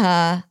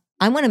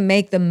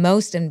the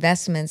most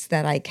investments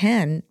that I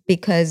can,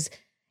 because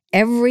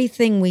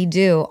everything we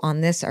do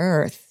on this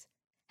earth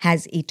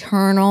has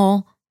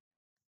eternal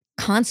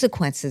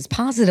consequences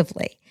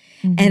positively.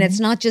 And it's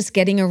not just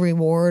getting a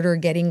reward or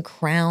getting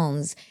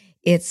crowns.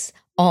 It's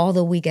all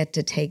that we get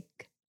to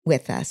take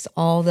with us,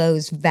 all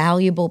those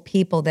valuable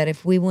people that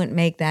if we wouldn't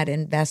make that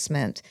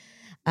investment,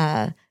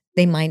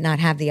 they might not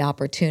have the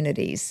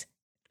opportunities.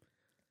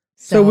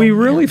 So we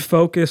really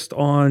focused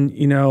on,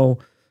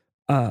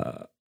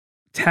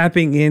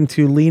 tapping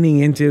into, leaning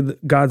into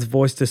God's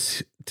voice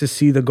to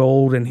see the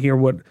gold and hear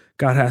what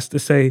God has to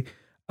say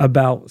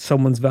about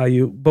someone's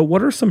value. But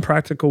what are some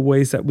practical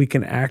ways that we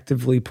can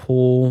actively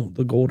pull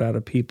the gold out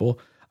of people?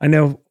 I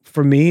know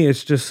for me,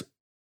 it's just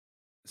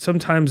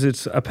sometimes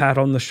it's a pat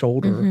on the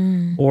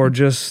shoulder or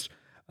just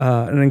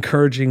an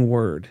encouraging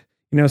word.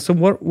 So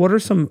what are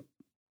some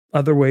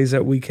other ways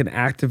that we can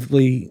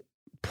actively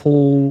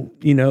pull,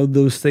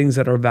 those things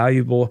that are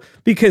valuable?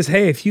 Because,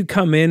 hey, if you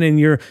come in and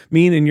you're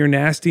mean and you're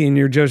nasty and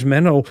you're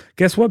judgmental,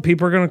 guess what?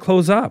 People are going to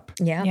close up.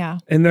 Yeah.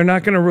 And they're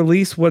not going to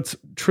release what's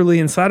truly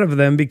inside of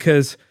them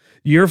because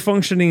you're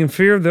functioning in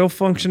fear. They'll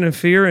function in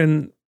fear.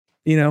 And,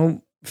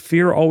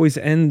 fear always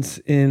ends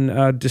in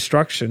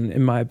destruction,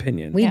 in my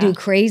opinion. We do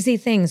crazy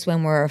things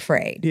when we're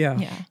afraid. Yeah.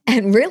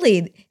 And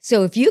really,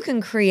 so if you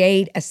can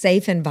create a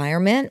safe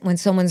environment when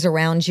someone's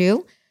around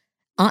you,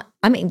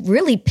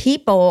 really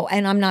people,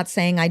 and I'm not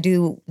saying I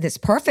do this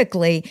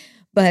perfectly,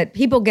 but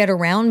people get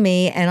around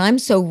me and I'm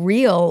so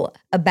real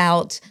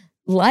about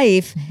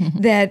life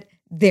that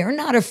they're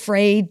not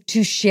afraid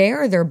to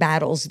share their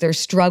battles, their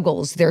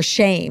struggles, their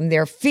shame,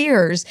 their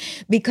fears,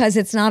 because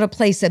it's not a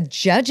place of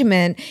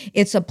judgment.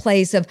 It's a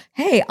place of,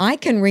 hey, I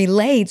can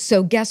relate.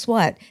 So guess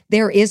what?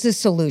 There is a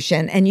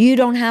solution and you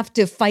don't have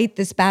to fight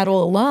this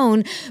battle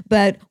alone,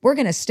 but we're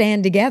going to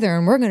stand together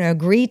and we're going to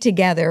agree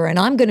together. And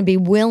I'm going to be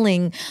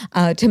willing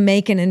to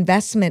make an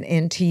investment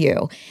into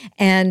you.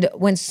 And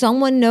when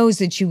someone knows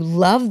that you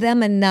love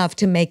them enough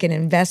to make an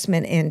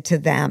investment into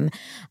them,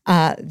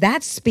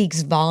 that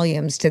speaks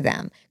volumes to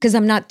them, because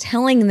I'm not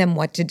telling them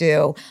what to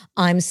do.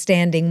 I'm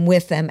standing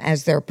with them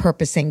as they're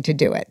purposing to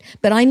do it.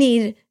 But I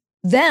need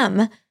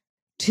them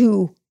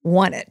to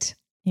want it.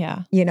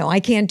 Yeah. I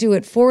can't do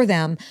it for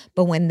them,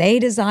 but when they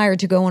desire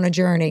to go on a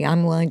journey,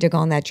 I'm willing to go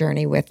on that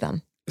journey with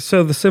them.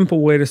 So the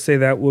simple way to say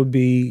that would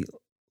be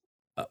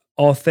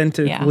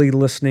authentically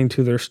listening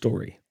to their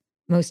story.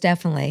 Most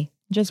definitely.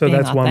 Just being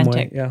authentic. One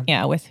way,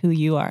 yeah, with who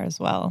you are as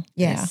well.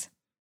 Yes.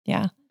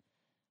 Yeah.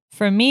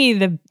 For me,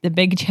 the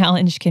big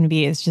challenge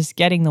is just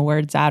getting the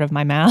words out of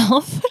my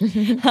mouth.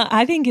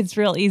 I think it's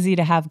real easy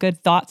to have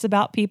good thoughts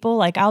about people.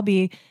 Like I'll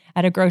be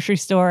at a grocery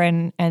store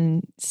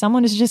and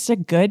someone is just a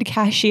good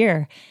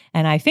cashier.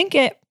 And I think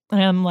and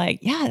I'm like,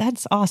 yeah,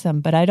 that's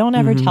awesome. But I don't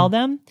ever tell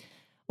them,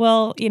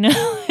 well,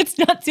 it's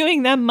not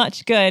doing them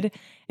much good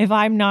if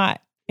I'm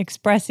not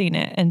expressing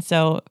it. And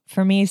so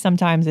for me,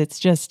 sometimes it's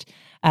just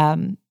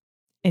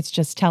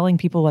telling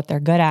people what they're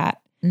good at.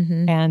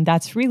 And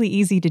that's really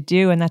easy to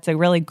do. And that's a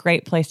really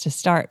great place to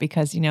start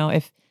because,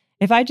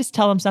 if I just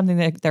tell them something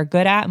that they're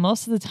good at,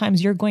 most of the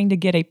times you're going to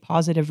get a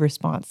positive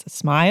response, a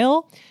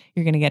smile,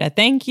 you're going to get a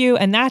thank you.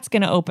 And that's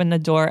going to open the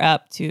door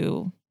up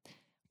to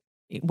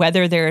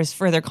whether there's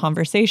further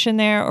conversation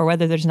there or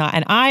whether there's not.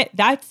 And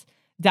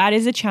that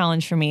is a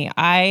challenge for me.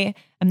 I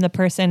am the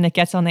person that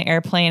gets on the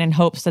airplane and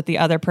hopes that the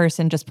other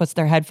person just puts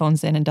their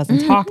headphones in and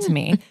doesn't talk to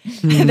me.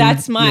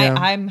 That's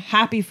I'm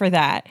happy for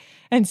that.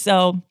 And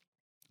so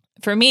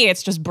for me,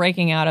 it's just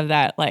breaking out of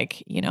that,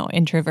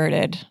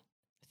 introverted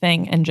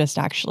thing and just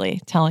actually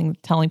telling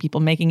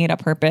people, making it a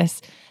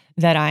purpose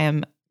that I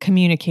am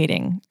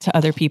communicating to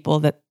other people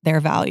that their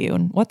value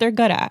and what they're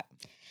good at.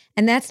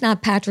 And that's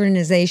not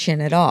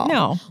patronization at all.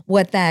 No.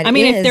 What that is.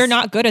 If they're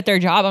not good at their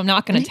job, I'm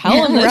not going to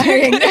tell them that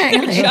they're good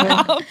at their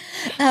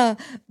job.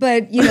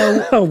 But,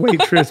 a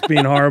waitress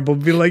being horrible,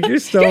 be like, you're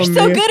so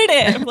good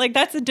at it.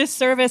 That's a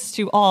disservice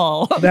to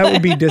all. That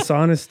would be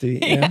dishonesty.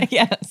 Yeah.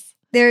 Yes.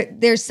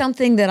 There's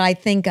something that I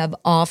think of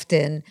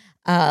often,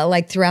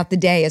 throughout the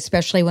day,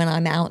 especially when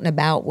I'm out and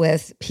about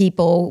with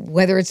people,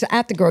 whether it's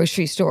at the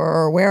grocery store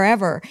or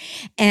wherever.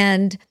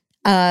 And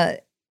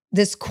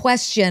this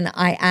question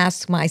I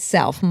ask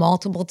myself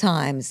multiple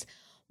times,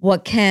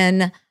 what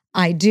can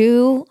I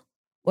do?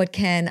 What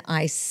can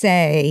I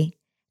say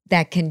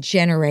that can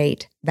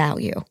generate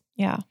value?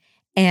 Yeah.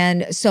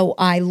 And so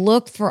I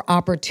look for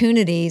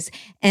opportunities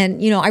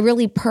and, I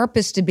really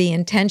purpose to be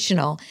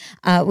intentional.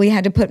 We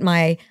had to put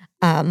my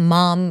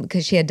mom,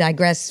 because she had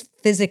digressed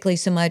physically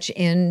so much,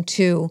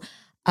 into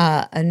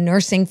a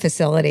nursing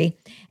facility.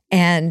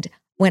 And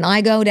when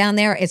I go down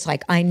there, it's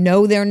like I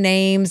know their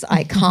names,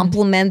 I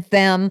compliment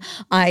them,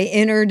 I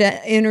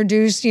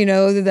introduce,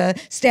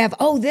 the staff.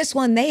 Oh, this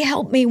one, they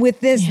helped me with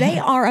this. Yeah. They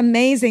are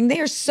amazing.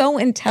 They are so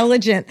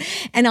intelligent.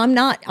 And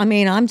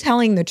I'm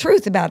telling the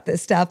truth about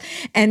this stuff.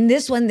 And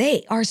this one,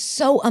 they are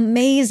so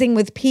amazing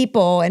with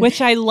people. And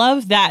which I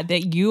love that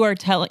you're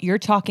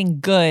talking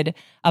good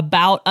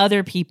about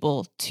other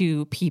people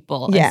to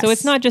people. Yes. And so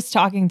it's not just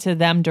talking to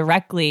them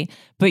directly,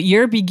 but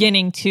you're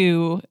beginning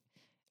to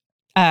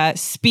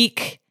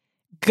speak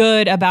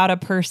good about a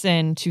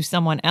person to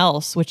someone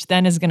else, which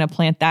then is going to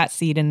plant that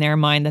seed in their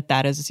mind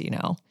that is,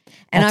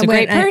 that's a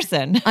great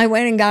person. I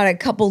went and got a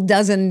couple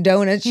dozen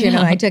donuts, and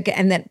I took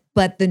it.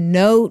 But the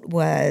note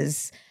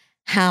was,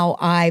 how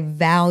I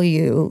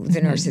value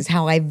the nurses,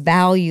 how I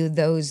value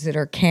those that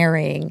are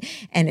caring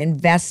and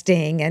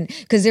investing. And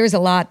because there's a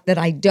lot that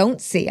I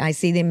don't see. I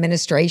see the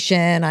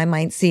administration, I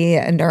might see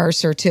a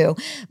nurse or two,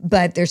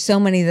 but there's so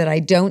many that I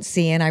don't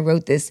see. And I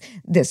wrote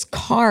this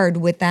card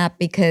with that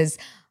because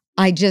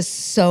I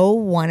just so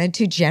wanted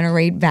to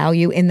generate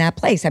value in that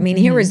place. I mean,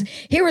 here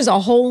is a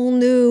whole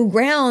new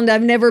ground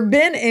I've never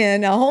been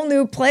in, a whole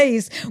new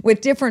place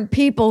with different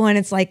people. And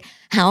it's like,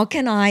 how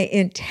can I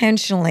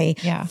intentionally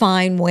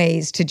find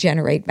ways to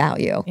generate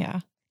value?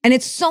 Yeah. And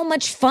it's so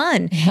much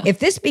fun. Yeah. If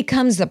this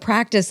becomes the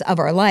practice of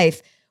our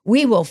life,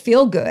 we will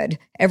feel good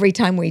every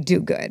time we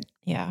do good.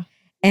 Yeah.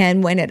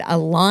 And when it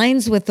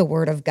aligns with the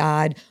Word of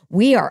God,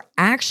 we are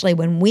actually,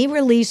 when we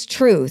release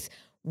truth,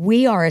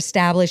 we are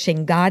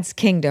establishing God's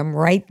kingdom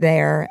right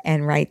there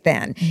and right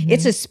then.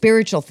 It's a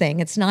spiritual thing.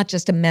 It's not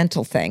just a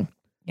mental thing.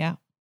 Yeah.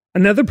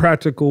 Another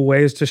practical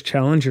way is just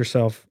challenge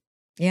yourself.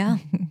 Yeah.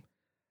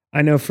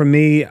 I know for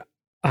me,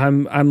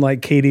 I'm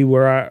like Katie,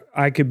 where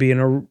I could be in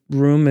a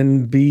room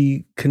and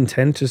be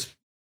content just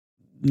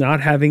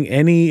not having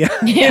any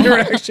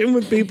interaction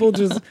with people,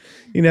 just,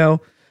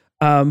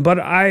 but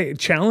I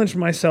challenge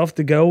myself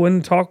to go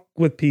and talk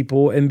with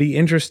people and be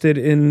interested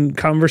in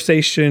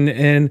conversation.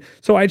 And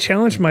so I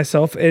challenge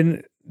myself.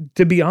 And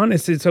to be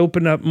honest, it's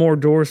opened up more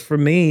doors for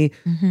me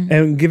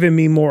and given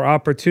me more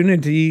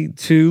opportunity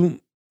to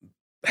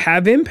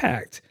have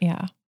impact.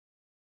 Yeah.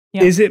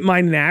 Is it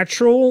my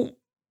natural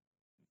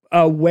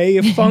way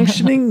of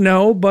functioning?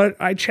 No, but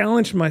I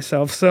challenge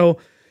myself. So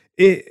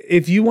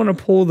if you want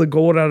to pull the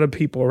gold out of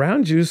people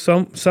around you,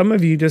 some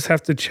of you just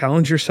have to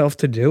challenge yourself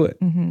to do it.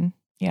 Mm-hmm.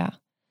 Yeah.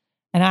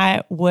 And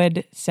I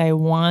would say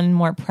one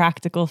more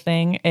practical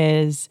thing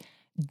is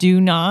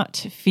do not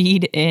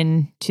feed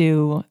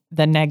into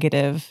the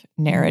negative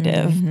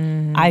narrative.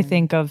 I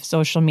think of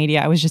social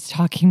media. I was just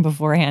talking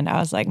beforehand. I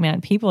was like,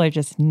 man, people are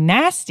just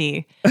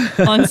nasty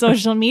on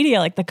social media,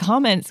 like the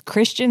comments,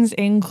 Christians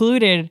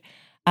included.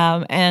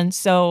 And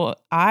so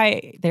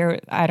I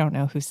don't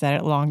know who said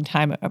it a long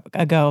time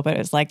ago, but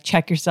it's like,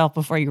 check yourself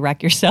before you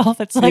wreck yourself.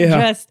 It's like,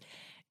 just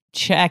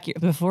check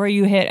before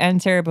you hit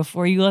enter,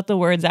 before you let the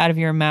words out of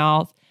your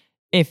mouth.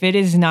 If it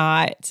is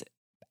not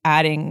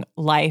adding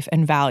life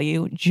and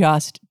value,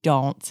 just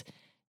don't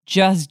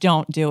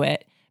do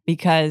it,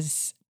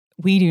 because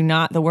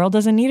the world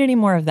doesn't need any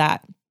more of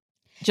that.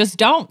 Just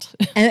don't.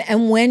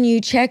 And when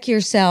you check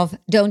yourself,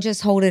 don't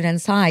just hold it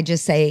inside.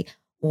 Just say,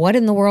 what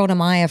in the world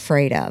am I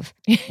afraid of?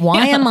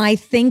 Why am I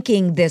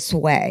thinking this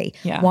way?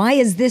 Yeah. Why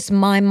is this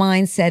my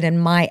mindset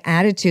and my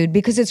attitude?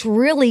 Because it's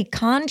really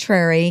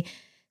contrary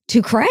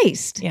to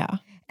Christ. Yeah.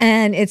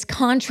 And it's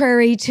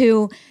contrary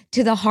to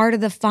the heart of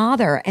the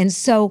Father. And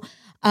so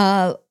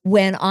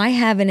when I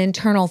have an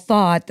internal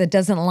thought that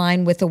doesn't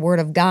align with the Word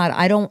of God,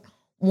 I don't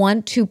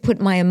want to put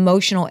my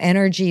emotional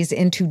energies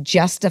into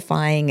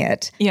justifying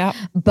it,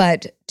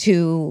 but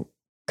to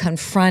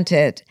confront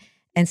it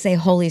and say,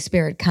 Holy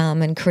Spirit,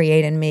 come and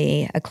create in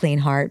me a clean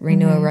heart,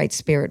 renew a right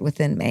spirit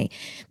within me.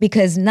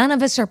 Because none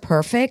of us are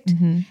perfect.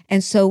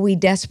 And so we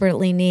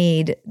desperately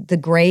need the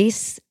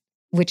grace,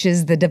 which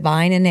is the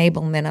divine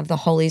enablement of the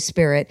Holy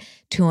Spirit,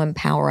 to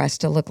empower us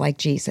to look like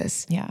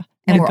Jesus. Yeah.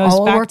 And we're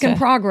all a work in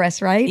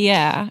progress, right?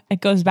 Yeah.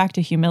 It goes back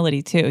to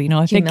humility too.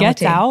 If it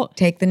gets out,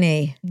 take the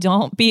knee.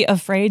 Don't be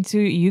afraid to,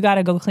 you got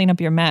to go clean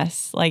up your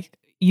mess. Like,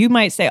 you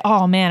might say,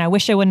 oh man, I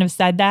wish I wouldn't have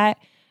said that.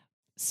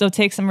 So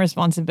take some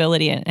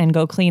responsibility and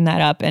go clean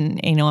that up and,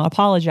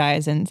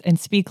 apologize and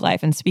speak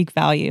life and speak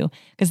value,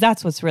 because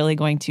that's what's really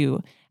going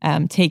to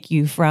take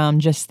you from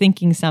just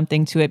thinking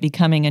something to it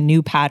becoming a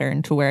new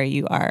pattern to where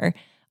you are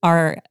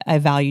a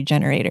value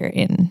generator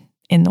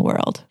in the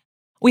world.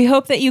 We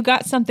hope that you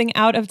got something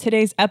out of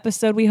today's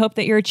episode. We hope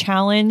that you're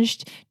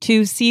challenged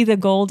to see the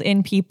gold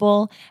in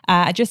people.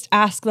 Just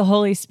ask the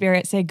Holy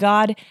Spirit, say,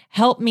 God,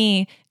 help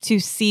me to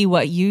see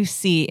what you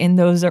see in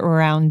those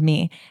around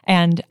me.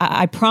 And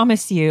I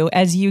promise you,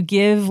 as you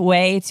give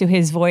way to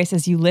his voice,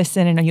 as you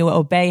listen and you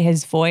obey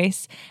his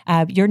voice,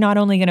 you're not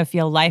only going to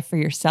feel life for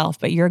yourself,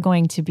 but you're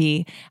going to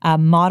be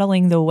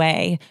modeling the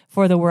way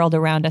for the world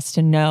around us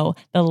to know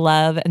the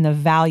love and the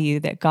value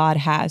that God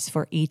has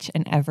for each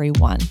and every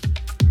one.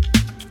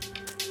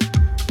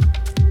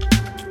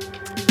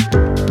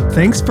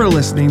 Thanks for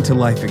listening to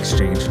Life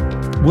Exchange.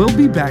 We'll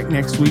be back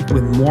next week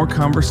with more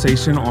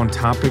conversation on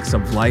topics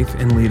of life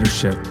and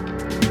leadership.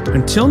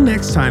 Until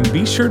next time,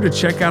 be sure to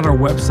check out our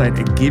website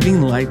at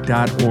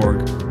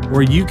givinglight.org,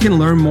 where you can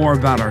learn more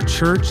about our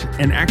church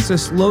and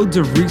access loads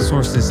of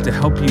resources to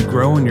help you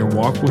grow in your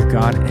walk with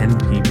God and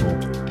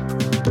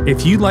people.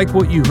 If you like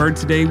what you heard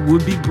today,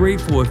 we'd be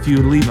grateful if you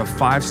would leave a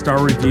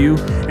 5-star review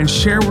and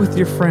share with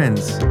your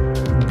friends.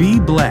 Be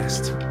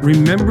blessed.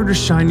 Remember to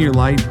shine your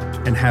light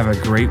and have a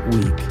great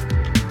week.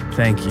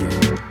 Thank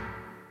you.